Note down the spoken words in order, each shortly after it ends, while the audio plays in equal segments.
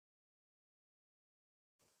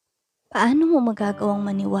Paano mo magagawang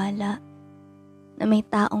maniwala na may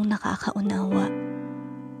taong nakakaunawa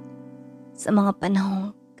sa mga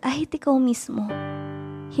panahong kahit ikaw mismo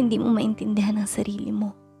hindi mo maintindihan ang sarili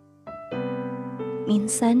mo?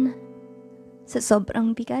 Minsan, sa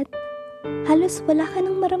sobrang bigat, halos wala ka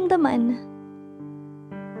nang maramdaman.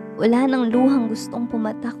 Wala nang luhang gustong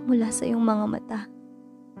pumatak mula sa iyong mga mata.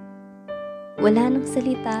 Wala nang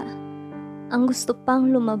salita ang gusto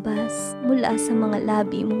pang lumabas mula sa mga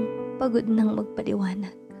labi mong pagod nang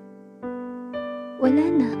magpaliwanag. Wala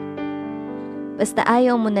na. Basta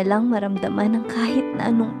ayaw mo na lang maramdaman ang kahit na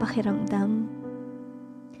anong pakiramdam.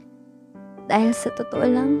 Dahil sa totoo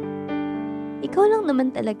lang, ikaw lang naman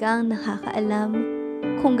talaga ang nakakaalam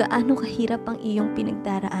kung gaano kahirap ang iyong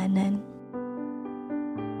pinagdaraanan.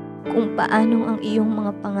 Kung paano ang iyong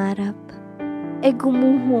mga pangarap ay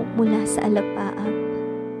gumuho mula sa alapaap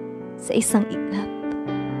sa isang iglap.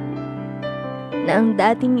 Na ang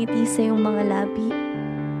dating ngiti sa iyong mga labi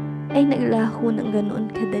ay naglaho ng ganoon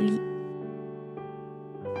kadali.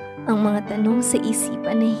 Ang mga tanong sa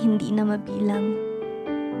isipan ay hindi na mabilang.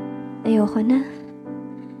 Ayoko na.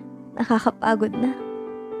 Nakakapagod na.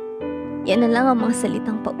 Yan na lang ang mga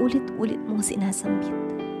salitang paulit-ulit mong sinasambit.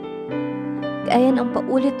 Gaya ng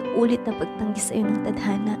paulit-ulit na pagtanggi sa iyo ng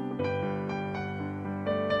tadhana.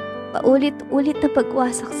 Paulit-ulit na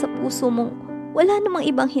pagwasak sa puso mong wala namang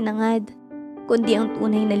ibang hinangad kundi ang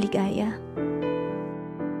tunay na ligaya.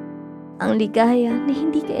 Ang ligaya na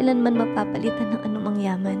hindi kailanman mapapalitan ng anumang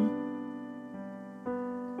yaman.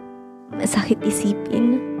 Masakit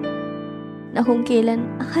isipin na kung kailan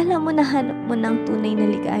akala mo nahanap mo ng tunay na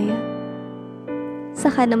ligaya,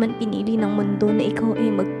 saka naman pinili ng mundo na ikaw ay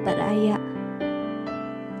magparaya.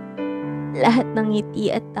 Lahat ng ngiti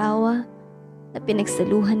at tawa na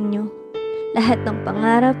pinagsaluhan nyo, lahat ng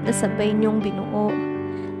pangarap na sabay nyong binuo,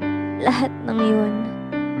 lahat ng yun,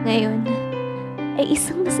 ngayon, ay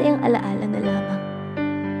isang masayang alaala na lamang.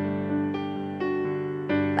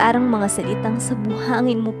 Parang mga salitang sa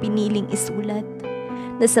buhangin mo piniling isulat,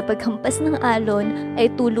 na sa paghampas ng alon ay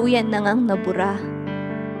tuluyan na ngang nabura.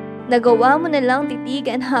 Nagawa mo na lang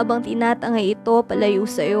titigan habang tinatangay ito palayo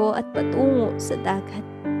sa iyo at patungo sa dagat.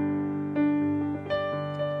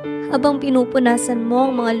 Habang pinupunasan mo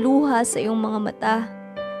ang mga luha sa iyong mga mata,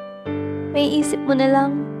 may isip mo na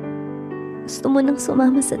lang, gusto mo nang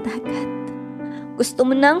sumama sa dagat. Gusto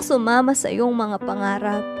mo nang sumama sa iyong mga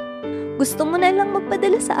pangarap. Gusto mo na lang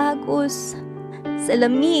magpadala sa agos, sa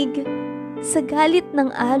lamig, sa galit ng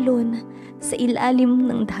alon, sa ilalim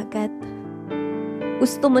ng dagat.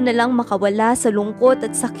 Gusto mo na lang makawala sa lungkot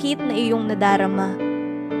at sakit na iyong nadarama.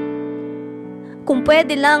 Kung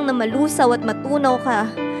pwede lang na malusaw at matunaw ka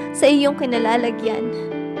sa iyong kinalalagyan.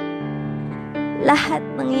 Lahat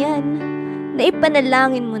ng yan,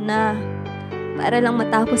 naipanalangin mo na para lang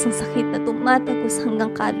matapos ang sakit na tumatagos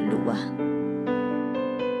hanggang kaluluwa.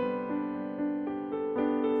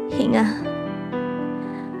 Hinga.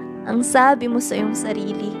 Ang sabi mo sa iyong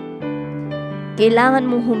sarili, kailangan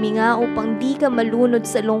mong huminga upang di ka malunod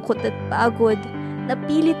sa lungkot at pagod na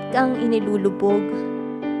pilit kang inilulubog.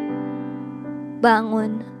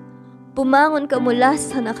 Bangon. Bumangon ka mula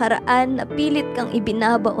sa nakaraan na pilit kang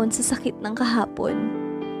ibinabaon sa sakit ng kahapon.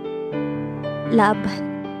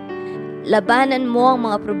 Laban. Labanan mo ang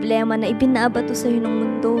mga problema na ibinabato sa iyo ng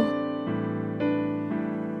mundo.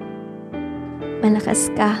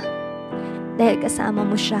 Malakas ka dahil kasama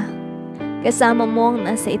mo siya. Kasama mo ang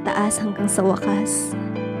nasa itaas hanggang sa wakas.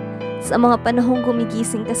 Sa mga panahong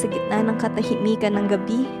gumigising ka sa gitna ng katahimikan ng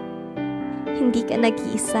gabi, hindi ka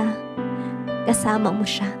nag-iisa. Kasama mo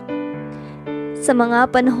siya. Sa mga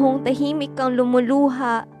panahong tahimik kang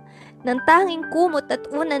lumuluha, ng tanging kumot at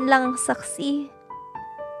unan lang ang saksi,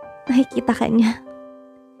 nakikita ka niya.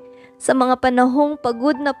 Sa mga panahong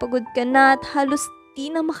pagod ka na at halos di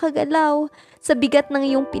na makagalaw sa bigat ng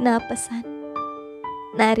iyong pinapasan,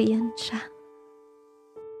 nariyan siya.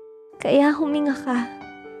 Kaya huminga ka,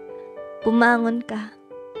 bumangon ka,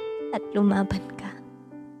 at lumaban ka.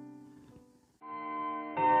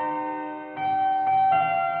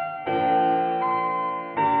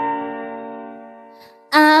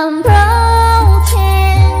 I'm broken.